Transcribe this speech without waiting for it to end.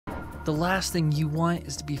The last thing you want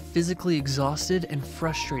is to be physically exhausted and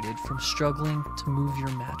frustrated from struggling to move your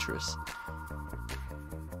mattress.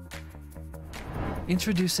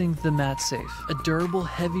 Introducing the Mattsafe, a durable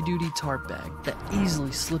heavy-duty tarp bag that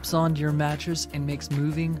easily slips onto your mattress and makes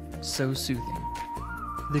moving so soothing.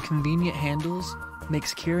 The convenient handles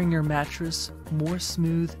makes carrying your mattress more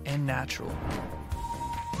smooth and natural.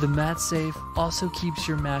 The Mattsafe also keeps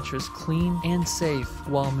your mattress clean and safe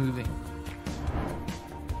while moving.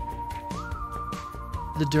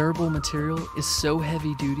 The durable material is so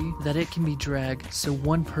heavy duty that it can be dragged so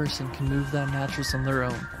one person can move that mattress on their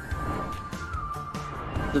own.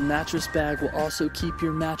 The mattress bag will also keep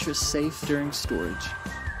your mattress safe during storage.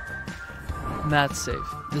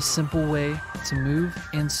 Mattsafe, the simple way to move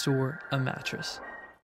and store a mattress.